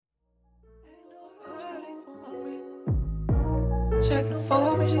checking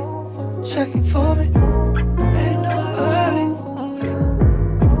for me, checking for me. Ain't nobody on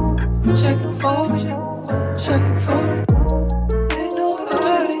you. Checking for me, checking for me. Ain't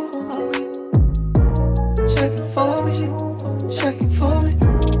nobody on you. Checking for me, checking for me.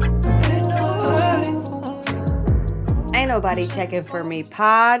 Ain't nobody on you. Ain't Nobody Checking for Me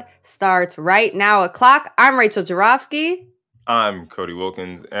pod starts right now o'clock. I'm Rachel Jarofsky. I'm Cody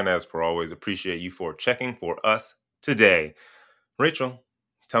Wilkins, and as per always, appreciate you for checking for us today. Rachel,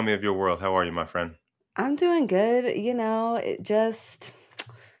 tell me of your world. How are you, my friend? I'm doing good.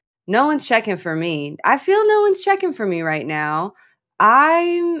 No one's checking for me. I feel no one's checking for me right now.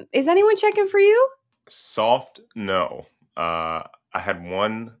 Is anyone checking for you? Soft no. I had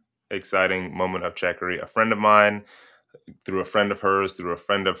one exciting moment of checkery. A friend of mine, through a friend of hers,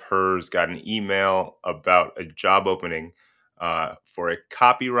 got an email about a job opening for a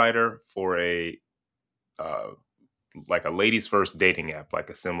copywriter for a like a ladies first dating app, like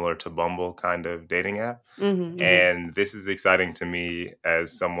a similar to Bumble kind of dating app. And this is exciting to me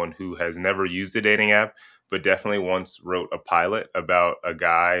as someone who has never used a dating app, but definitely once wrote a pilot about a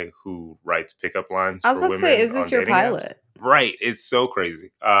guy who writes pickup lines I was for about to women say, is this on your dating apps. pilot? Right. It's so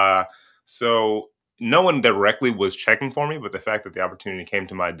crazy. So no one directly was checking for me, but the fact that the opportunity came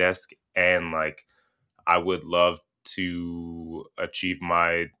to my desk and like I would love to achieve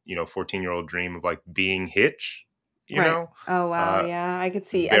my 14-year-old dream of like being Hitch. You Right. know, Oh wow, Uh, yeah. I could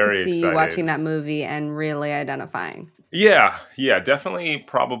see very you watching excited. that movie and really identifying. Yeah, definitely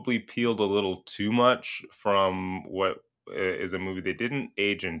probably peeled a little too much from what is a movie that didn't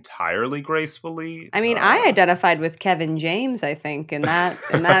age entirely gracefully. I mean, I identified with Kevin James, I think, in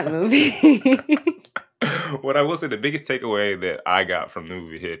that movie. What I will say, the biggest takeaway that I got from the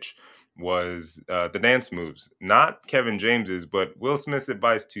movie Hitch was the dance moves. Not Kevin James's, but Will Smith's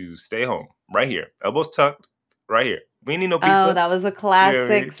advice to stay home, right here, elbows tucked, right here. We ain't need no pizza. Oh, that was a You know what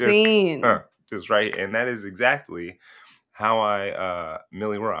I classic mean? scene. Just right here. And that is exactly how I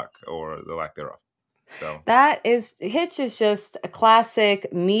Millie Rock, or the lack thereof. So Hitch is just a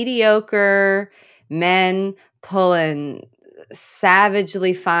classic mediocre men pulling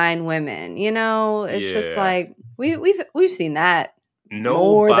savagely fine women. You know, it's just Yeah. like we've seen that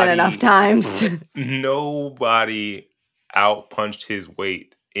more than enough times. Nobody outpunched his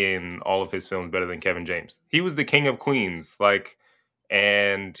weight in all of his films better than Kevin James. He was the king of Queens, like,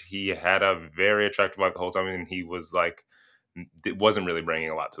 and he had a very attractive wife the whole time, and he was like, it wasn't really bringing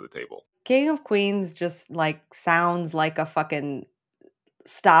a lot to the table. King of Queens just like sounds like a fucking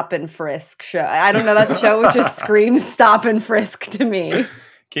stop and frisk show. I don't know, that show just screams stop and frisk to me.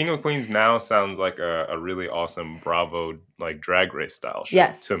 King of Queens now sounds like a really awesome Bravo like drag race style show.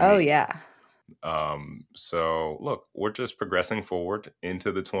 Yes. To me. Oh yeah. So look, we're just progressing forward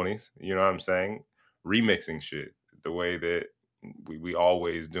into the 20s. You know what I'm saying? Remixing shit the way that we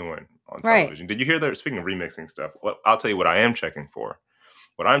always doing on Right. television. Did you hear that? Speaking of remixing stuff, well, I'll tell you what I am checking for.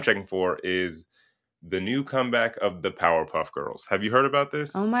 What I'm checking for is the new comeback of the Powerpuff Girls. Have you heard about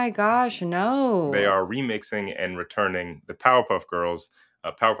this? Oh my gosh, no. They are remixing and returning the Powerpuff Girls.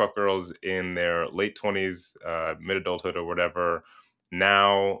 Powerpuff Girls in their late 20s, mid-adulthood or whatever,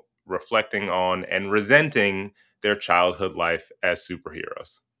 now reflecting on and resenting their childhood life as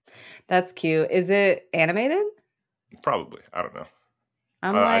superheroes. That's cute. Is it animated? Probably. I don't know.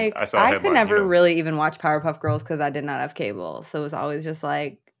 I'm I saw a I headline, could never you know. really even watch Powerpuff Girls because I did not have cable. So it was always just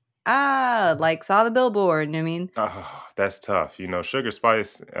like, like saw the billboard, you know what I mean? Oh, that's tough. You know, Sugar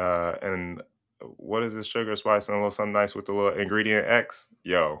Spice and what is this Sugar Spice and a little something nice with the little ingredient X?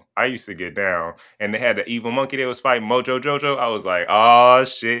 Yo, I used to get down. And they had the evil monkey that was fighting Mojo Jojo. I was like, oh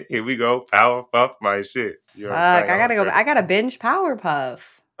shit, here we go. Powerpuff my shit. You know what I'm Fuck, saying? I gotta go. Great. I gotta binge Powerpuff.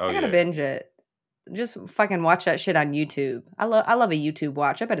 Oh, I gotta yeah. binge it. Just fucking watch that shit on YouTube. I love a YouTube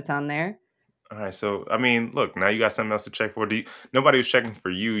watch. I bet it's on there. All right, so I mean, look, now you got something else to check for. Nobody was checking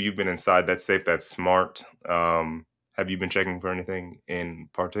for you. You've been inside. That's safe. That's smart. Have you been checking for anything in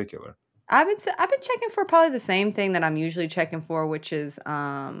particular? I've been checking for probably the same thing that I'm usually checking for, which is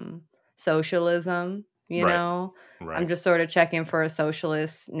socialism. You Right. know, Right. I'm just sort of checking for a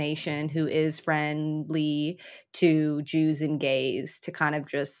socialist nation who is friendly to Jews and gays to kind of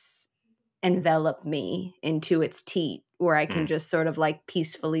just envelop me into its teat, where I can just sort of like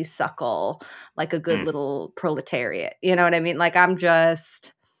peacefully suckle like a good little proletariat. You know what I mean? Like I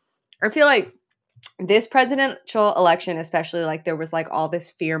feel like this presidential election, especially, like, there was, like, all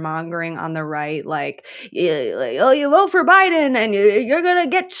this fear mongering on the right, like, oh, you vote for Biden and you're gonna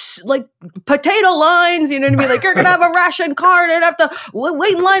get, like, potato lines, you know what I mean? Like, you're gonna have a ration card and have to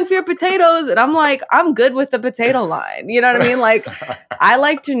wait in line for your potatoes. And I'm like, I'm good with the potato line. You know what I mean? Like, I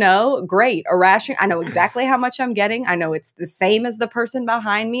like to know, great, a ration. I know exactly how much I'm getting. I know it's the same as the person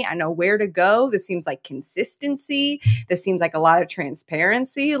behind me. I know where to go. This seems like consistency. This seems like a lot of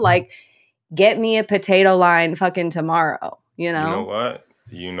transparency. Like, get me a potato line fucking tomorrow, you know?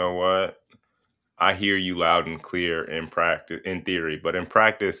 You know what? I hear you loud and clear in practice, in theory, but in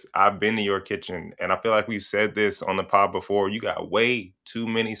practice, I've been to your kitchen and I feel like we've said this on the pod before. You got way too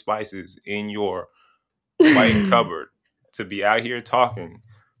many spices in your white cupboard to be out here talking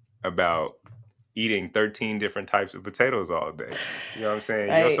about eating 13 different types of potatoes all day. You know what I'm saying?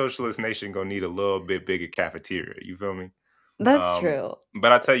 Your Right. socialist nation gonna need a little bit bigger cafeteria. You feel me? That's true.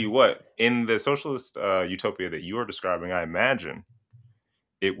 But I tell you what, in the socialist utopia that you are describing, I imagine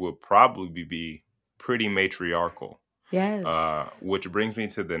it would probably be pretty matriarchal. Yes. Which brings me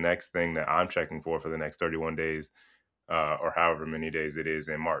to the next thing that I'm checking for the next 31 days, or however many days it is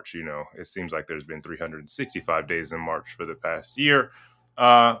in March. You know, it seems like there's been 365 days in March for the past year.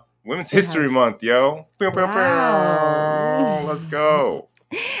 Women's History Month, yo. Wow. Let's go.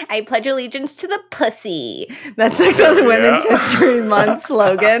 I pledge allegiance to the pussy. That's like those Women's History Month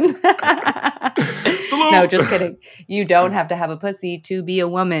slogan. No, just kidding. You don't have to have a pussy to be a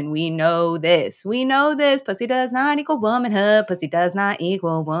woman. We know this. We know this. Pussy does not equal womanhood. Pussy does not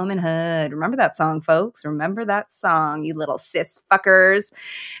equal womanhood. Remember that song, folks. Remember that song, you little cis fuckers.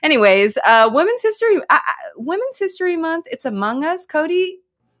 Anyways, Women's History Month. It's among us, Cody.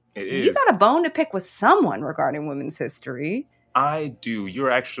 It is. You got a bone to pick with someone regarding women's history. I do. You're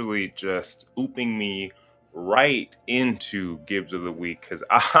actually just ooping me right into Gibbs of the Week because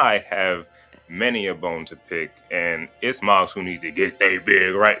I have many a bone to pick, and it's Miles who needs to get they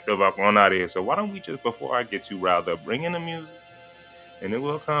big right the fuck on out of here. So why don't we just, before I get too riled up, bring in the music, and then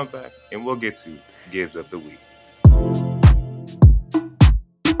we'll come back and we'll get to Gibbs of the Week.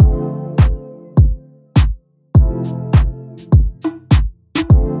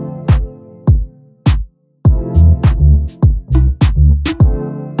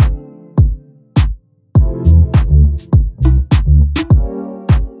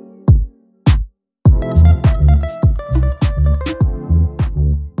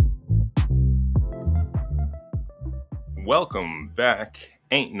 Welcome back.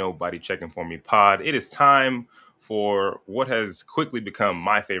 Ain't Nobody Checking For Me pod. It is time for what has quickly become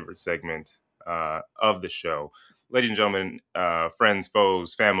my favorite segment of the show. Ladies and gentlemen, friends,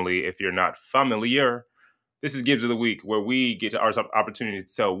 foes, family, if you're not familiar, this is Gibbs of the Week, where we get our opportunity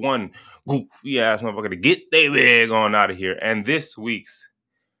to tell one goofy ass motherfucker to get they big on out of here. And this week's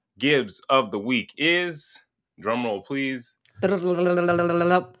Gibbs of the Week is, drumroll please,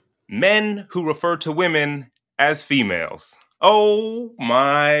 men who refer to women as females. Oh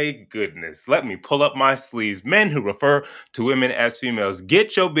my goodness. Let me pull up my sleeves. Men who refer to women as females.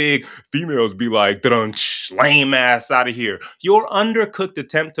 Get your big females be like, lame ass out of here. Your undercooked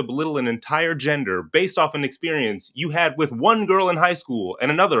attempt to belittle an entire gender based off an experience you had with one girl in high school and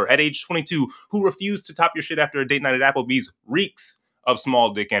another at age 22 who refused to top your shit after a date night at Applebee's reeks of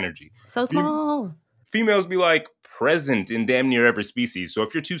small dick energy. So small. Females be like, present in damn near every species. So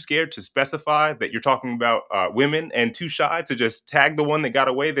if you're too scared to specify that you're talking about women and too shy to just tag the one that got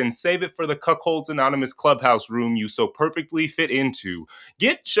away, then save it for the Cuckolds Anonymous clubhouse room you so perfectly fit into.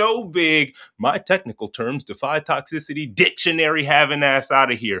 Get your big, my technical terms defy toxicity, dictionary having ass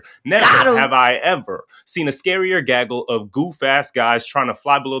out of here. Never have I ever seen a scarier gaggle of goof-ass guys trying to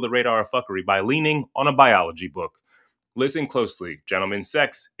fly below the radar of fuckery by leaning on a biology book. Listen closely, gentlemen.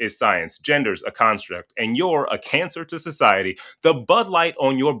 Sex is science. Gender's a construct, and you're a cancer to society. The Bud Light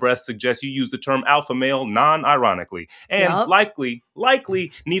on your breath suggests you use the term alpha male non-ironically, and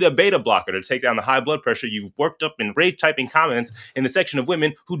likely need a beta blocker to take down the high blood pressure you've worked up in rage typing comments in the section of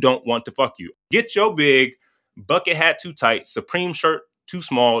women who don't want to fuck you. Get your big bucket hat too tight, Supreme shirt too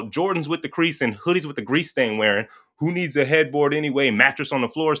small, Jordans with the crease and hoodies with the grease stain wearing. Who needs a headboard anyway? Mattress on the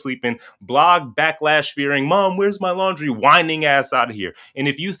floor sleeping. Blog backlash fearing. Mom, where's my laundry? Whining ass out of here. And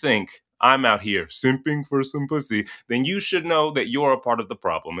if you think I'm out here simping for some pussy, then you should know that you're a part of the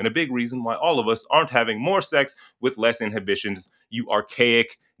problem. And a big reason why all of us aren't having more sex with less inhibitions. You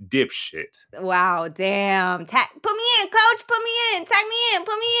archaic dipshit. Wow, damn. Put me in, coach. Put me in. Tag me in.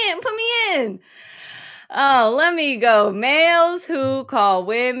 Put me in. Oh, let me go. Males who call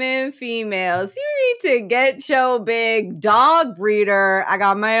women females. You need to get your big dog breeder. I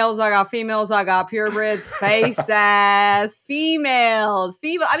got males, I got females, I got purebreds, face ass, females.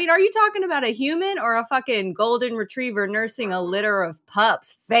 I mean, are you talking about a human or a fucking golden retriever nursing a litter of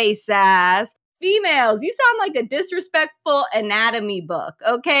pups? Face ass. Females, you sound like a disrespectful anatomy book,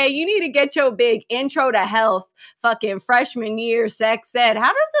 okay? You need to get your big intro to health fucking freshman year sex ed.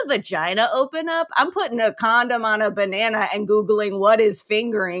 How does a vagina open up? I'm putting a condom on a banana and Googling what is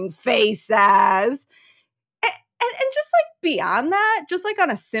fingering, face ass. And just like beyond that, just like on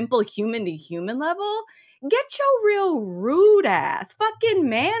a simple human to human level, get your real rude ass, fucking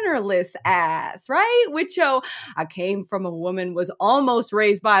mannerless ass, right? With your, I came from a woman, was almost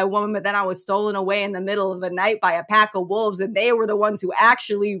raised by a woman, but then I was stolen away in the middle of the night by a pack of wolves, and they were the ones who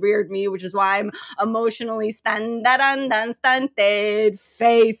actually reared me, which is why I'm emotionally stunted,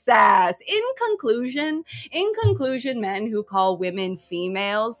 face ass. In conclusion, men who call women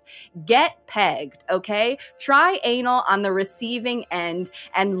females, get pegged, okay? Try anal on the receiving end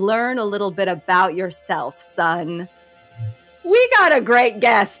and learn a little bit about yourself, son. We got a great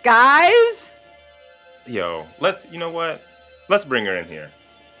guest, guys. Yo, you know what? Let's bring her in here.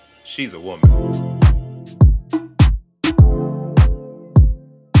 She's a woman.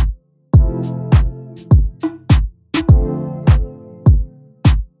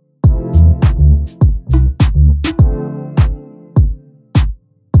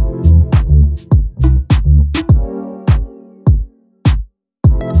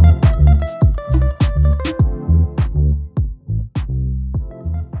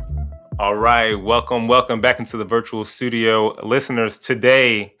 All right, welcome back into the virtual studio. Listeners,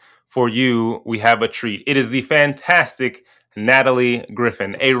 today for you, we have a treat. It is the fantastic Natalie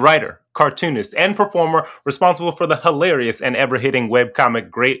Griffin, a writer, cartoonist, and performer responsible for the hilarious and ever-hitting webcomic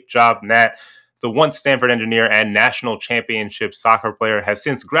Great Job, Nat. The once Stanford engineer and national championship soccer player has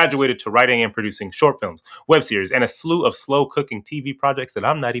since graduated to writing and producing short films, web series, and a slew of slow-cooking TV projects that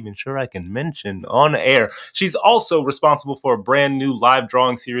I'm not even sure I can mention on air. She's also responsible for a brand new live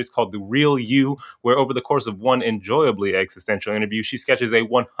drawing series called The Real You, where over the course of one enjoyably existential interview, she sketches a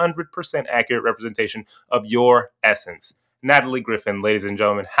 100% accurate representation of your essence. Natalie Griffin, ladies and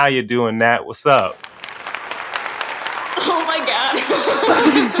gentlemen, how you doing, Nat? What's up? Oh my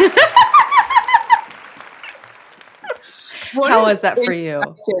God. How was that for you?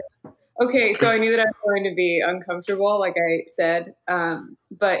 Okay, so I knew that I was going to be uncomfortable, like I said,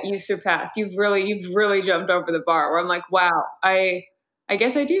 but you surpassed. You've really jumped over the bar. Where I'm like, wow, I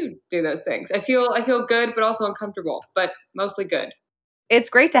guess I do those things. I feel good, but also uncomfortable, but mostly good. It's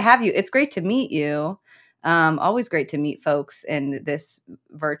great to have you. It's great to meet you. Always great to meet folks in this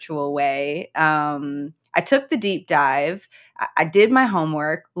virtual way. I took the deep dive. I did my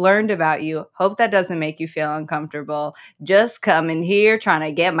homework, learned about you. Hope that doesn't make you feel uncomfortable. Just coming here trying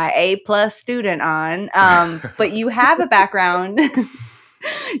to get my A+ student on. But you have a background.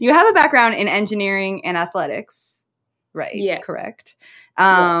 You have a background in engineering and athletics, right? Yeah. Correct.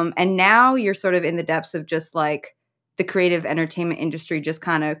 Yes. And now you're sort of in the depths of just like the creative entertainment industry, just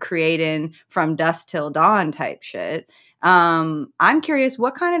kind of creating from dusk till dawn type shit. I'm curious,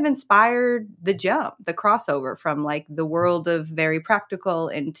 what kind of inspired the jump, the crossover from like the world of very practical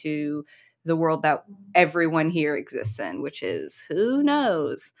into the world that everyone here exists in, which is who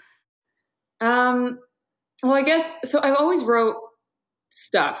knows? Well, I guess so. I always wrote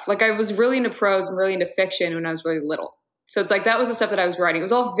stuff. Like I was really into prose and really into fiction when I was really little. So it's like that was the stuff that I was writing. It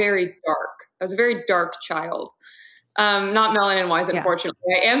was all very dark. I was a very dark child. Not melanin wise, unfortunately.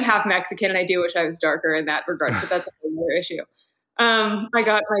 Yeah. I am half Mexican and I do wish I was darker in that regard, but that's another issue. I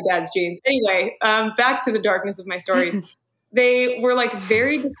got my dad's genes. Anyway, back to the darkness of my stories. They were like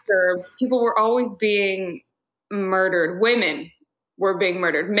very disturbed. People were always being murdered. Women were being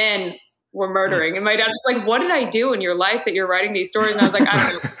murdered. Men were murdering. And my dad was like, what did I do in your life that you're writing these stories? And I was like, I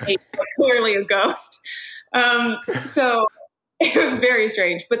don't know, clearly a ghost. So it was very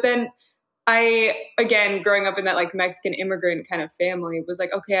strange. But then I, again, growing up in that like Mexican immigrant kind of family, was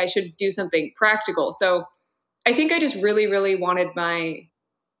like, okay, I should do something practical. So I think I just really, really wanted my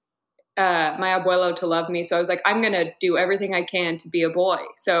abuelo to love me. So I was like, I'm going to do everything I can to be a boy.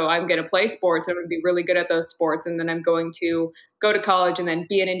 So I'm going to play sports. I'm going to be really good at those sports. And then I'm going to go to college and then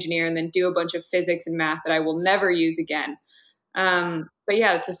be an engineer and then do a bunch of physics and math that I will never use again. But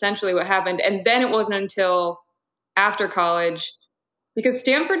yeah, that's essentially what happened. And then it wasn't until after college, because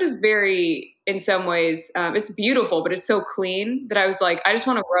Stanford is very, in some ways, it's beautiful, but it's so clean that I was like, I just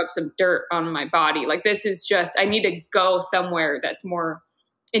want to rub some dirt on my body. Like this is just, I need to go somewhere that's more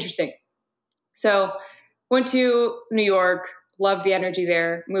interesting. So went to New York, loved the energy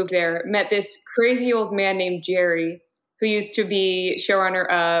there, moved there, met this crazy old man named Jerry, who used to be showrunner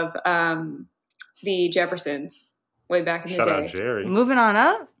of the Jeffersons way back in the Shout out day. Jerry. Moving on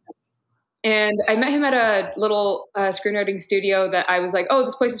up. And I met him at a little screenwriting studio that I was like, oh,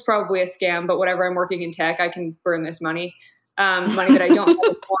 this place is probably a scam, but whatever, I'm working in tech, I can burn this money that I don't have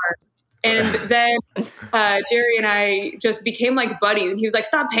anymore. And then Jerry and I just became like buddies. And he was like,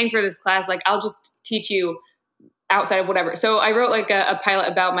 stop paying for this class. Like, I'll just teach you outside of whatever. So I wrote like a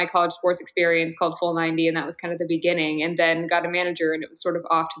pilot about my college sports experience called Full 90. And that was kind of the beginning, and then got a manager, and it was sort of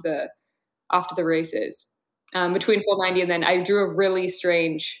off to the races. Between Full 90 and then I drew a really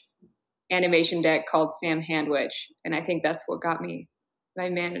strange animation deck called Sam Handwich. And I think that's what got me my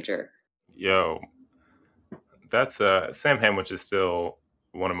manager. Yo, that's Sam Handwich is still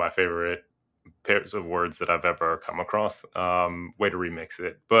one of my favorite pairs of words that I've ever come across. Way to remix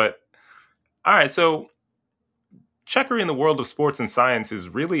it. But all right, so checkery in the world of sports and science is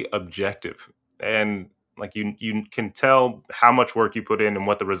really objective, and like you can tell how much work you put in and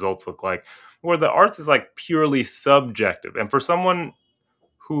what the results look like. Where the arts is like purely subjective, and for someone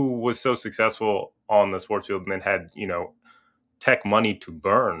who was so successful on the sports field and then had tech money to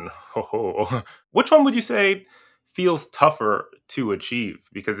burn, which one would you say feels tougher to achieve?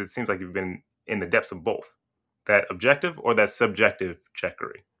 Because it seems like you've been in the depths of both, that objective or that subjective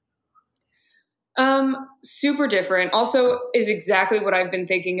checkery. Super different. Also is exactly what I've been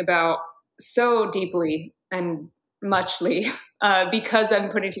thinking about so deeply and muchly, because I'm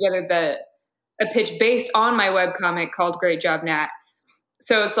putting together a pitch based on my webcomic called Great Job Nat.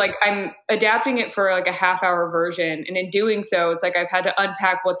 So it's like I'm adapting it for like a half-hour version. And in doing so, it's like I've had to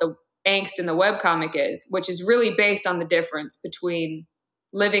unpack what the angst in the webcomic is, which is really based on the difference between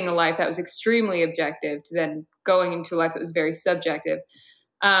living a life that was extremely objective to then going into a life that was very subjective,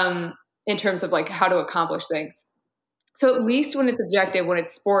 in terms of like how to accomplish things. So at least when it's objective, when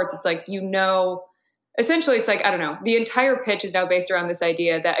it's sports, it's like, essentially it's like, I don't know, the entire pitch is now based around this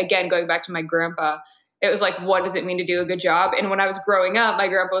idea that, again, going back to my grandpa, it was like, what does it mean to do a good job? And when I was growing up, my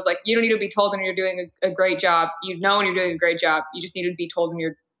grandpa was like, you don't need to be told when you're doing a great job. You know when you're doing a great job. You just need to be told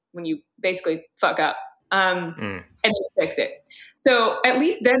when you basically fuck up, and then fix it. So at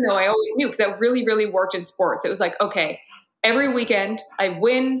least then, though, I always knew, because that really, really worked in sports. It was like, okay, every weekend I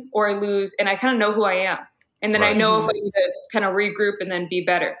win or I lose, and I kind of know who I am. And then I know if I need to kind of regroup and then be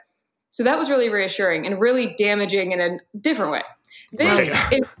better. So that was really reassuring and really damaging in a different way. This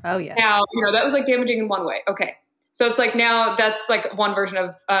is now, that was like damaging in one way. Okay. So it's like, now that's like one version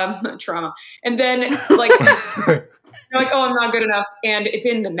of trauma. And then like, you're like, oh, I'm not good enough. And it's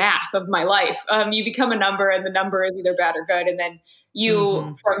in the math of my life. You become a number, and the number is either bad or good. And then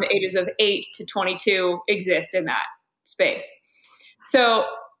you, from the ages of 8 to 22, exist in that space. So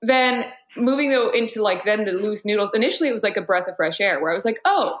then moving though into like then the loose noodles, initially it was like a breath of fresh air, where I was like,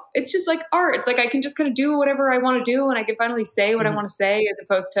 oh, it's just like art. It's like I can just kind of do whatever I want to do, and I can finally say what I want to say, as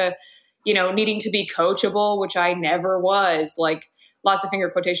opposed to, needing to be coachable, which I never was. Like, lots of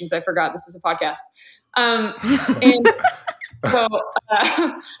finger quotations. I forgot this is a podcast. And so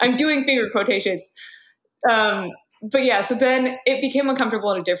I'm doing finger quotations. But yeah, so then it became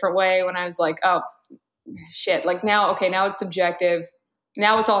uncomfortable in a different way when I was like, oh, shit, like now it's subjective.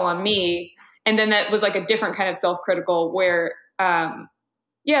 Now it's all on me. And then that was like a different kind of self-critical where,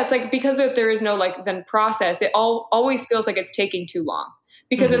 it's like, because there is no like then process, it always feels like it's taking too long,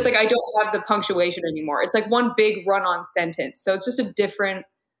 because it's like, I don't have the punctuation anymore. It's like one big run-on sentence. So it's just a different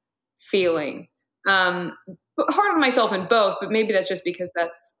feeling. But hard on myself in both, but maybe that's just because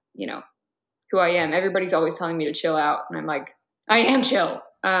that's, who I am. Everybody's always telling me to chill out, and I'm like, I am chill.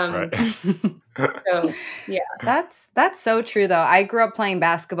 So yeah, that's so true though. I grew up playing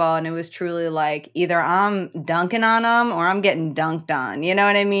basketball, and it was truly like either I'm dunking on them or I'm getting dunked on. You know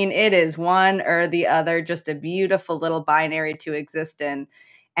what I mean? It is one or the other, just a beautiful little binary to exist in.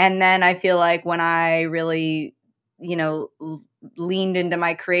 And then I feel like when I really, leaned into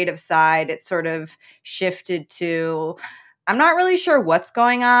my creative side, it sort of shifted to, I'm not really sure what's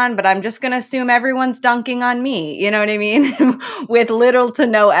going on, but I'm just going to assume everyone's dunking on me. You know what I mean? With little to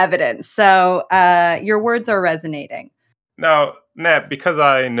no evidence. So your words are resonating. Now, Nat, because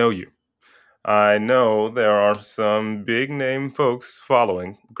I know you, I know there are some big name folks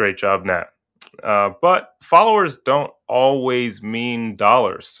following Great Job Nat. But followers don't always mean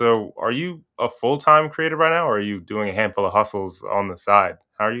dollars. So are you a full-time creator right now, or are you doing a handful of hustles on the side?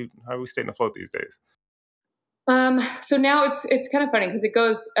 How are we staying afloat these days? So now it's kind of funny, because it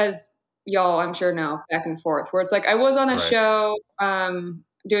goes, as y'all I'm sure know, back and forth, where it's like I was on a show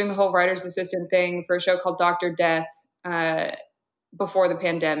doing the whole writer's assistant thing for a show called Dr. Death before the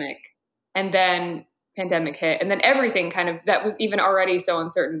pandemic. And then pandemic hit, and then everything kind of that was even already so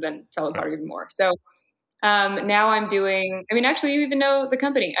uncertain then fell apart even more. So now I'm doing, I mean, actually, you even know the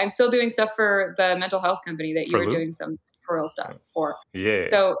company. I'm still doing stuff for the mental health company that you were doing some real stuff for. Yeah.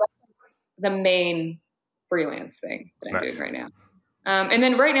 So the main freelance thing that I'm doing right now. And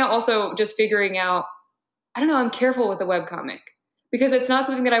then right now also just figuring out, I don't know, I'm careful with the webcomic because it's not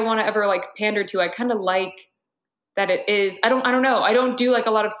something that I want to ever like pander to. I kind of like that it is, I don't know. I don't do like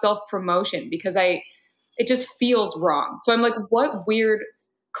a lot of self-promotion because it just feels wrong. So I'm like, what weird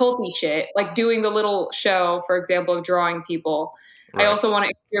culty shit, like doing the little show, for example, of drawing people. Right. I also want to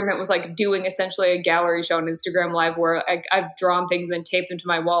experiment with like doing essentially a gallery show on Instagram Live where I've drawn things and then taped them to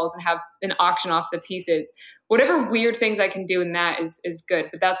my walls and have an auction off the pieces. Whatever weird things I can do in that is good.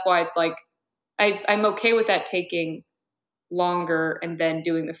 But that's why it's like, I'm okay with that taking longer and then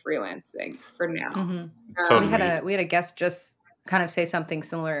doing the freelance thing for now. Mm-hmm. Totally. We had a guest just kind of say something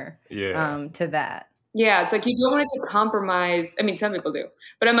similar to that. Yeah, it's like you don't want it to compromise. I mean, some people do,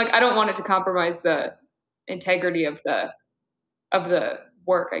 but I'm like, I don't want it to compromise the integrity of the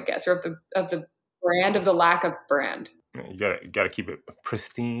work, I guess, or of the brand, of the lack of brand. You gotta keep it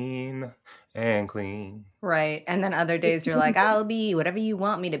pristine and clean. Right. And then other days you're like, I'll be whatever you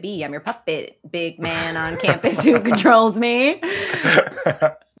want me to be. I'm your puppet, big man on campus who controls me.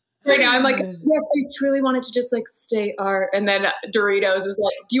 Right now, I'm like, yes, I truly wanted to just like stay art. And then Doritos is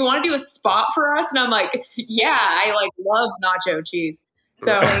like, do you want to do a spot for us? And I'm like, yeah, I like love nacho cheese.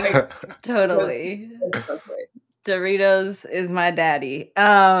 So like, totally. Doritos is my daddy.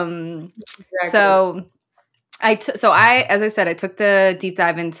 Exactly. So as I said, I took the deep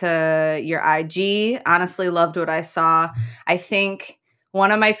dive into your IG. Honestly, loved what I saw. I think one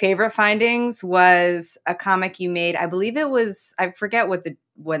of my favorite findings was a comic you made. I believe it was, I forget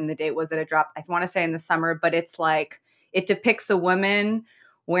when the date was that it dropped. I want to say in the summer, but it's like, it depicts a woman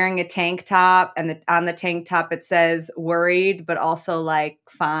wearing a tank top, and on the tank top it says worried, but also like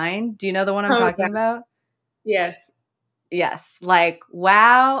fine. Do you know the one I'm talking about? Yes. Yes. Like,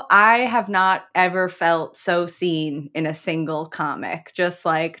 wow, I have not ever felt so seen in a single comic. Just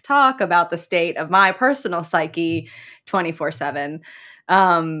like talk about the state of my personal psyche 24/7.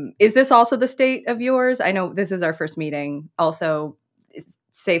 Is this also the state of yours? I know this is our first meeting. Also,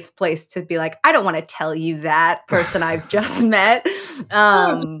 safe place to be like, I don't want to tell you that, person I've just met.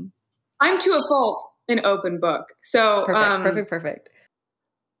 I'm to a fault an open book. So perfect.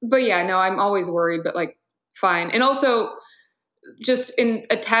 But yeah, no, I'm always worried, but like fine. And also just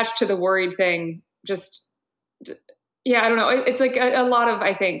attached to the worried thing, just yeah, I don't know. It's like a lot of,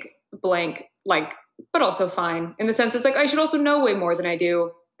 I think, blank, like, but also fine in the sense it's like I should also know way more than I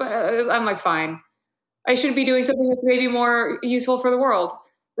do, but I'm like fine. I should be doing something that's maybe more useful for the world,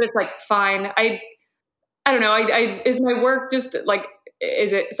 but it's like fine. I don't know. Is my work just like,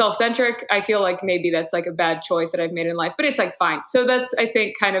 is it self-centric? I feel like maybe that's like a bad choice that I've made in life, but it's like fine. So that's, I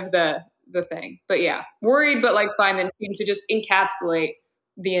think, kind of the thing. But yeah, worried but like fine, and seems to just encapsulate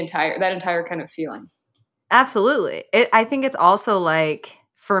that entire kind of feeling. Absolutely. I think it's also like,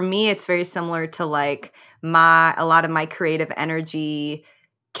 for me, it's very similar to like a lot of my creative energy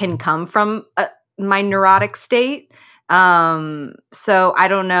can come from my neurotic state. So I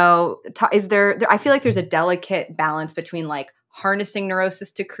don't know, is there, I feel like there's a delicate balance between like harnessing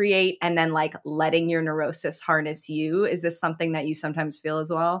neurosis to create and then like letting your neurosis harness you. Is this something that you sometimes feel as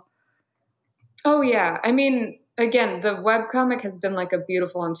well? Oh yeah. I mean, again, the webcomic has been like a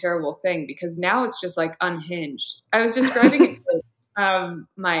beautiful and terrible thing because now it's just like unhinged. I was describing it to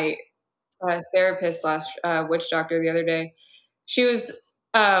my therapist / witch doctor the other day. She was,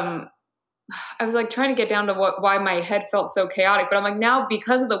 I was like trying to get down to why my head felt so chaotic, but I'm like, now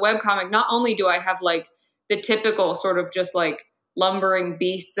because of the webcomic, not only do I have like the typical sort of just like lumbering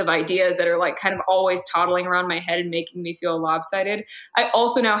beasts of ideas that are like kind of always toddling around my head and making me feel lopsided, I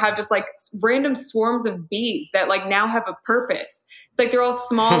also now have just like random swarms of bees that like now have a purpose. It's like they're all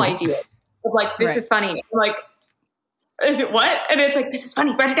small ideas of like, this is funny. I'm like, is it what? And it's like, this is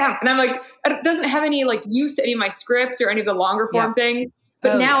funny, write it down. And I'm like, it doesn't have any like use to any of my scripts or any of the longer form things.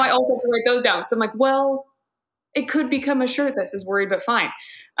 But now I also have to write those down. So I'm like, well, it could become a shirt that says worried but fine.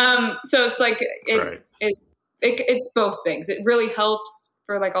 So it's like, it's both things. It really helps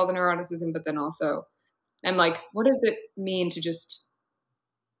for like all the neuroticism, but then also I'm like, what does it mean to just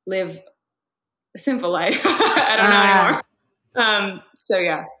live a simple life? I don't know anymore. So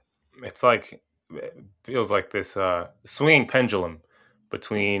yeah. It's like, it feels like this swinging pendulum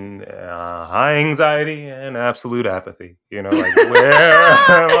between high anxiety and absolute apathy. You know, like, where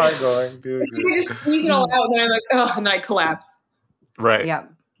am I going to? You just squeeze it all out, and then I'm like, oh, and then I collapse. Right. Yeah.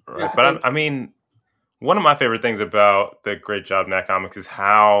 Right. Yeah. But I mean, one of my favorite things about the great job Nat Comics is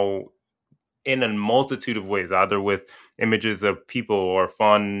how in a multitude of ways, either with images of people or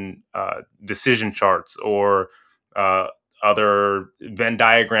fun decision charts or uh, other Venn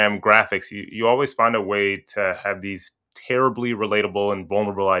diagram graphics. You always find a way to have these terribly relatable and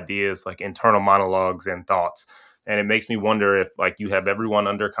vulnerable ideas, like internal monologues and thoughts. And it makes me wonder if like you have everyone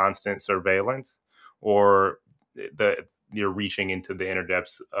under constant surveillance, or the you're reaching into the inner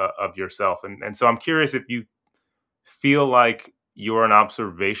depths of yourself. And so I'm curious if you feel like you're an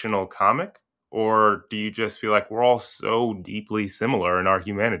observational comic, or do you just feel like we're all so deeply similar in our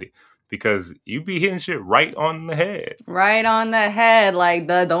humanity? Because you be hitting shit right on the head. Right on the head, like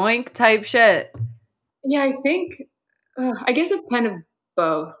the doink type shit. Yeah, I think, I guess it's kind of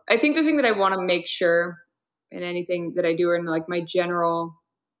both. I think the thing that I want to make sure in anything that I do, or in like my general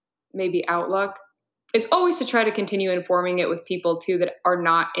maybe outlook, is always to try to continue informing it with people too that are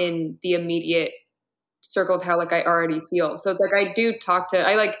not in the immediate circle of how like I already feel. So it's like I do talk to,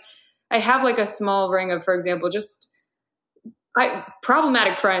 I have like a small ring of, for example, just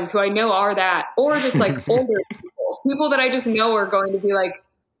problematic friends who I know are that, or just like older people that I just know are going to be like,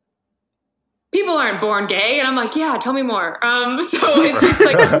 people aren't born gay. And I'm like, yeah, tell me more. So it's just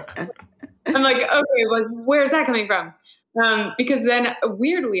like, I'm like, okay, like, where's that coming from? Because then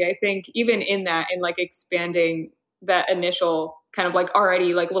weirdly, I think even in that, in like expanding that initial kind of like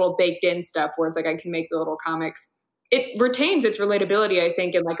already like little baked in stuff where it's like I can make the little comics, it retains its relatability, I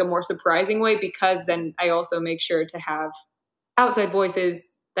think, in like a more surprising way, because then I also make sure to have outside voices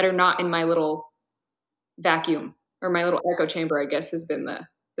that are not in my little vacuum, or my little echo chamber, I guess has been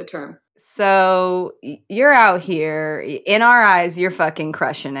the term. So you're out here, in our eyes, you're fucking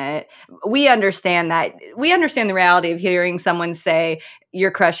crushing it. We understand that. We understand the reality of hearing someone say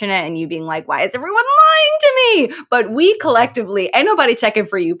you're crushing it and you being like, why is everyone lying to me? But we collectively, ain't nobody checking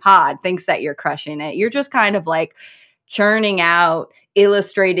for you pod thinks that you're crushing it. You're just kind of like churning out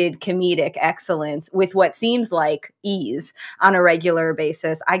illustrated comedic excellence with what seems like ease on a regular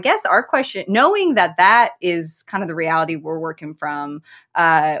basis. I guess our question, knowing that that is kind of the reality we're working from,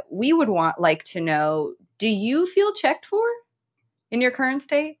 we would like to know, do you feel checked for in your current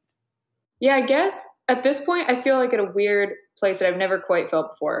state? Yeah, I guess at this point, I feel like at a weird place that I've never quite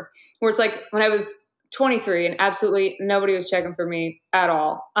felt before, where it's like when I was 23 and absolutely nobody was checking for me at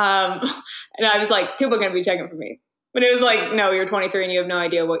all. And I was like, people are going to be checking for me. But it was like, no, you're 23 and you have no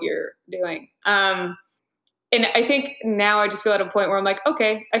idea what you're doing. And I think now I just feel at a point where I'm like,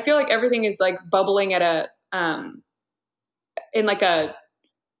 okay, I feel like everything is like bubbling at a, in like a,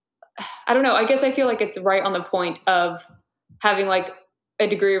 I don't know, I guess I feel like it's right on the point of having like a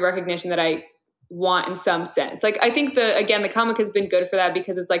degree of recognition that I want in some sense. Like, I think the comic has been good for that,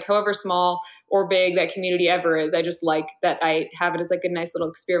 because it's like, however small or big that community ever is, I just like that I have it as like a nice little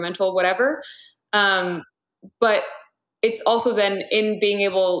experimental whatever. But it's also then in being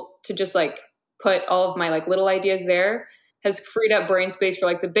able to just like put all of my like little ideas there has freed up brain space for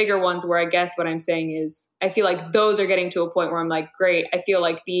like the bigger ones, where I guess what I'm saying is I feel like those are getting to a point where I'm like, great, I feel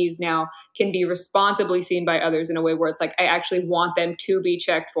like these now can be responsibly seen by others in a way where it's like I actually want them to be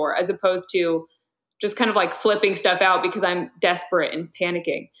checked for, as opposed to just kind of like flipping stuff out because I'm desperate and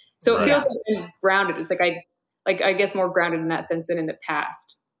panicking. So it feels like I'm grounded. It's like I guess more grounded in that sense than in the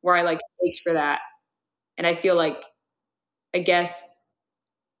past, where I like ached for that. And I feel like, I guess,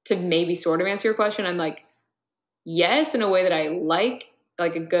 to maybe sort of answer your question, I'm like, yes, in a way that I like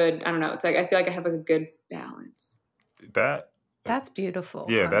a good, I don't know. It's like, I feel like I have like a good balance. That's beautiful.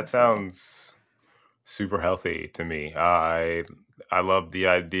 Yeah, honestly. that sounds super healthy to me. I love the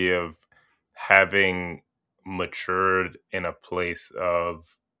idea of having matured in a place of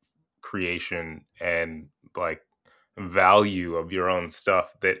creation and like value of your own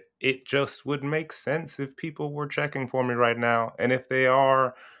stuff, that it just would make sense if people were checking for me right now. And if they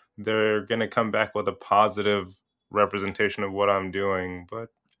are, they're going to come back with a positive representation of what I'm doing. But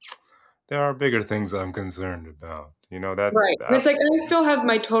there are bigger things I'm concerned about. You know, that Right. And it's like, I still have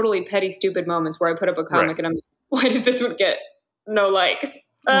my totally petty, stupid moments where I put up a comic and I'm like, why did this one get no likes?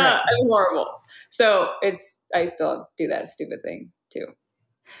 I'm horrible. So I still do that stupid thing too.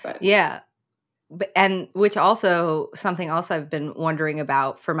 But yeah. And which also, something else I've been wondering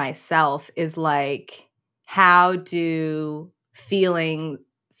about for myself is like, how do feelings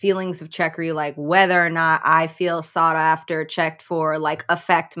of checkery, like whether or not I feel sought after, checked for, like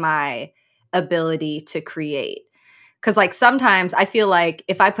affect my ability to create? Because like sometimes I feel like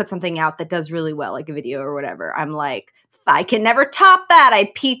if I put something out that does really well, like a video or whatever, I'm like, I can never top that. I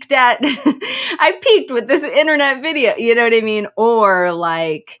peaked with this internet video. You know what I mean? Or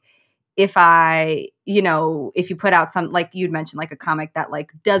like, if you put out some, like you'd mentioned, like a comic that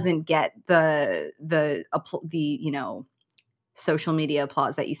like doesn't get the social media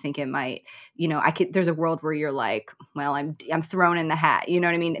applause that you think it might, there's a world where you're like, well, I'm thrown in the hat. You know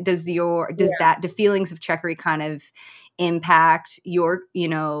what I mean? Do feelings of checkery kind of impact your,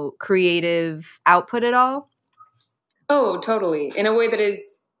 creative output at all? Oh, totally. In a way that is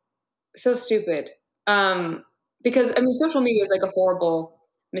so stupid. Because social media is like a horrible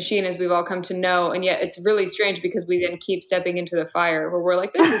machine, as we've all come to know, and yet it's really strange because we then keep stepping into the fire where we're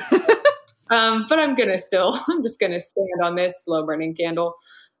like, this is but I'm just gonna stand on this slow burning candle.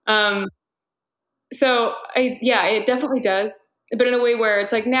 So it definitely does, but in a way where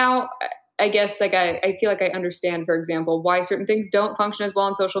it's like, now I guess like I feel like I understand, for example, why certain things don't function as well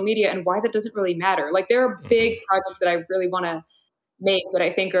on social media and why that doesn't really matter. Like there are big projects that I really want to make that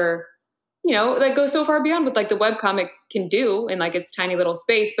I think are, like go so far beyond what like the webcomic can do in like its tiny little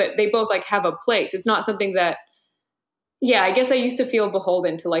space, but they both like have a place. It's not something that, I guess I used to feel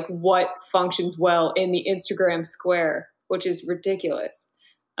beholden to like what functions well in the Instagram square, which is ridiculous.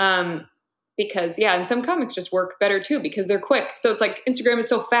 Because and some comics just work better too because they're quick. So it's like Instagram is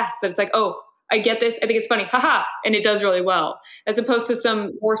so fast that it's like, oh, I get this. I think it's funny. Haha. And it does really well, as opposed to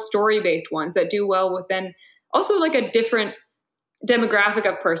some more story-based ones that do well with then also like a different demographic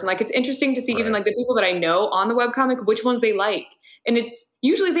of person. Like it's interesting to see even like the people that I know on the webcomic, which ones they like. And it's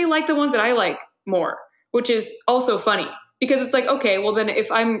usually they like the ones that I like more, which is also funny because it's like, okay, well then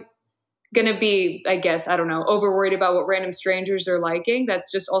if I'm going to be, I guess, I don't know, over worried about what random strangers are liking,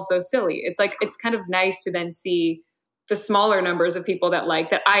 that's just also silly. It's like, it's kind of nice to then see the smaller numbers of people that like,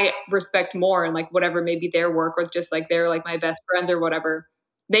 that I respect more and like whatever, maybe their work or just like they're like my best friends or whatever,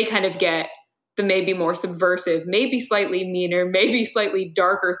 they kind of get the maybe more subversive, maybe slightly meaner, maybe slightly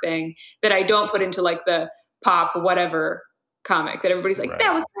darker thing that I don't put into like the pop whatever comic that everybody's like,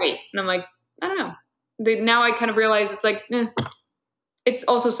 that was great. And I'm like, I don't know. Now I kind of realize it's like, it's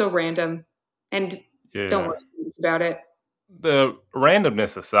also so random and don't worry about it. The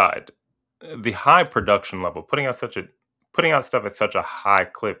randomness aside, the high production level, putting out stuff at such a high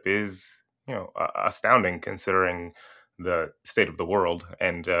clip is, astounding considering the state of the world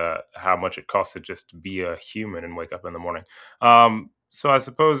and how much it costs to just be a human and wake up in the morning. So I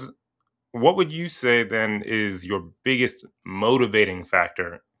suppose, what would you say then is your biggest motivating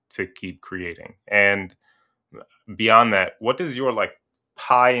factor to keep creating? And beyond that, what does your like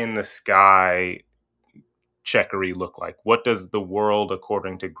pie in the sky checkery look like? What does the world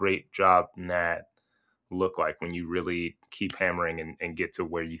according to Great Job Nat look like when you really keep hammering and get to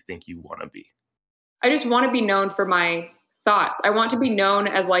where you think you want to be? I just want to be known for my thoughts. I want to be known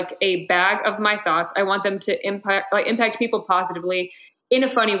as like a bag of my thoughts. I want them to impact people positively in a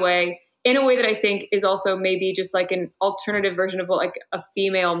funny way, in a way that I think is also maybe just like an alternative version of what like a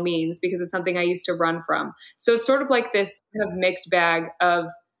female means, because it's something I used to run from. So it's sort of like this kind of mixed bag of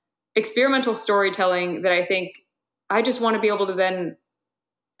experimental storytelling that I think I just want to be able to then,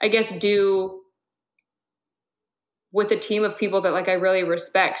 I guess, do with a team of people that like I really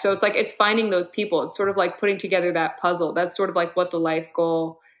respect. So it's like, it's finding those people. It's sort of like putting together that puzzle. That's sort of like what the life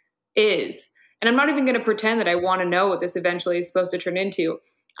goal is. And I'm not even going to pretend that I want to know what this eventually is supposed to turn into.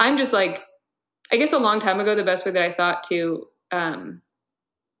 I'm just like, I guess a long time ago, the best way that I thought to,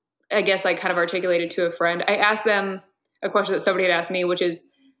 I guess like kind of articulated to a friend, I asked them a question that somebody had asked me, which is,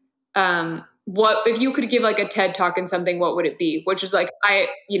 what if you could give like a TED talk in something, what would it be? Which is like, I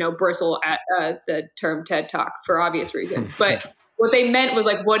bristle at the term TED talk for obvious reasons, but what they meant was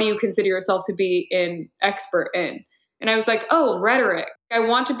like, what do you consider yourself to be an expert in? And I was like, oh, rhetoric. I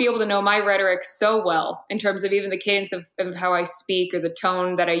want to be able to know my rhetoric so well in terms of even the cadence of how I speak or the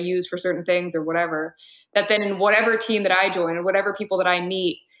tone that I use for certain things or whatever, that then in whatever team that I join or whatever people that I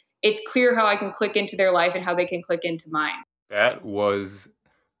meet, it's clear how I can click into their life and how they can click into mine. That was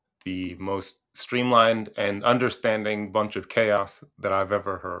the most streamlined and understanding bunch of chaos that I've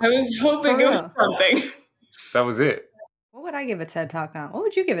ever heard. I was hoping it was something. That was it. What would I give a TED Talk on? What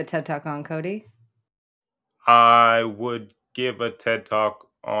would you give a TED Talk on, Cody? I would give a TED Talk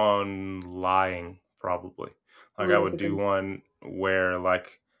on lying, probably. Like I would do one where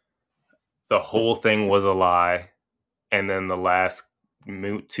like the whole thing was a lie, and then the last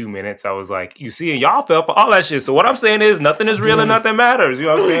 2 minutes I was like, you see, y'all fell for all that shit. So what I'm saying is nothing is real and nothing matters. You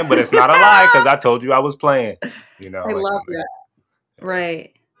know what I'm saying? But it's not a lie because I told you I was playing. I love that.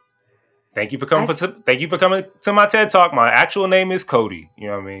 Right. Thank you for coming. Thank you for coming to my TED Talk. My actual name is Cody. You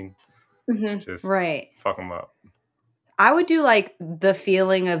know what I mean? Mm-hmm. Just fuck them up. I would do like the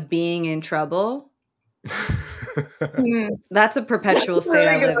feeling of being in trouble. That's a perpetual state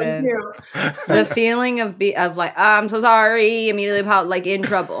I live in. The feeling of like, I'm so sorry, immediately like in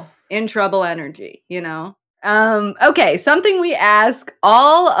trouble energy, Okay, something we ask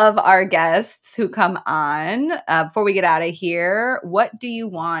all of our guests who come on before we get out of here. What do you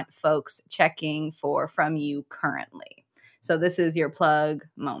want folks checking for from you currently? So this is your plug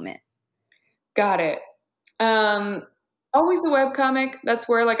moment. Got it. Always the webcomic. That's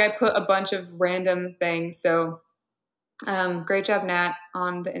where like I put a bunch of random things. So great job, Nat,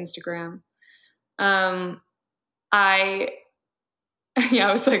 on the Instagram. I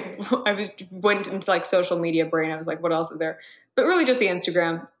was like, went into like social media brain. I was like, what else is there? But really just the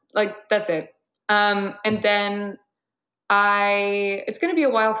Instagram. Like, that's it. And then it's going to be a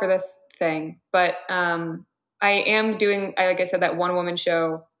while for this thing, but I am doing, like I said, that one woman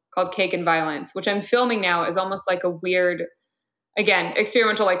show called Cake and Violence, which I'm filming now is almost like a weird, again,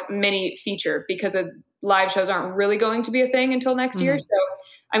 experimental, like mini feature because live shows aren't really going to be a thing until next year. So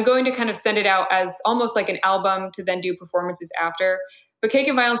I'm going to kind of send it out as almost like an album to then do performances after. But Cake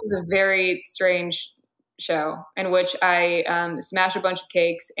and Violence is a very strange show in which I smash a bunch of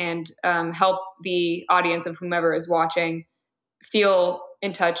cakes and help the audience of whomever is watching feel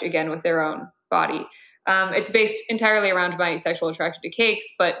in touch again with their own body. It's based entirely around my sexual attraction to cakes,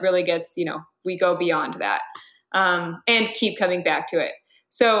 but really gets, we go beyond that and keep coming back to it.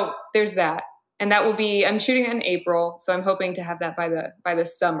 So there's that. And that will be, I'm shooting it in April. So I'm hoping to have that by the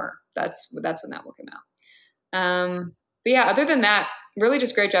summer. That's when that will come out. But yeah, other than that, really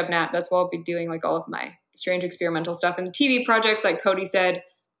just great job, Nat. That's what I'll be doing, like all of my strange experimental stuff and TV projects. Like Cody said,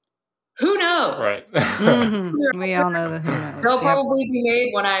 who knows? Right. We all know the who knows. They'll probably be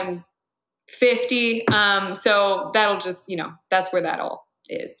made when I'm 50. So that'll just, that's where that all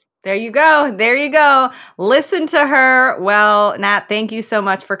is. There you go. There you go. Listen to her. Well, Nat, thank you so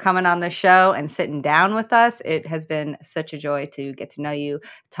much for coming on the show and sitting down with us. It has been such a joy to get to know you,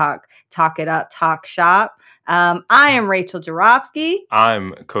 talk it up, talk shop. I am Rachel Jarofsky.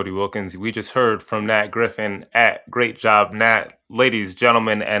 I'm Cody Wilkins. We just heard from Nat Griffin at Great Job, Nat. Ladies,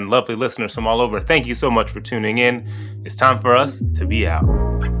 gentlemen, and lovely listeners from all over, thank you so much for tuning in. It's time for us to be out.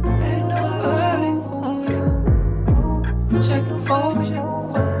 Ain't nobody on you. Checking for me.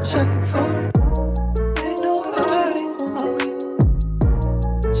 Checking for me. Ain't nobody on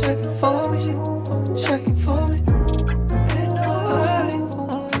you. Checking for me. Checking for me.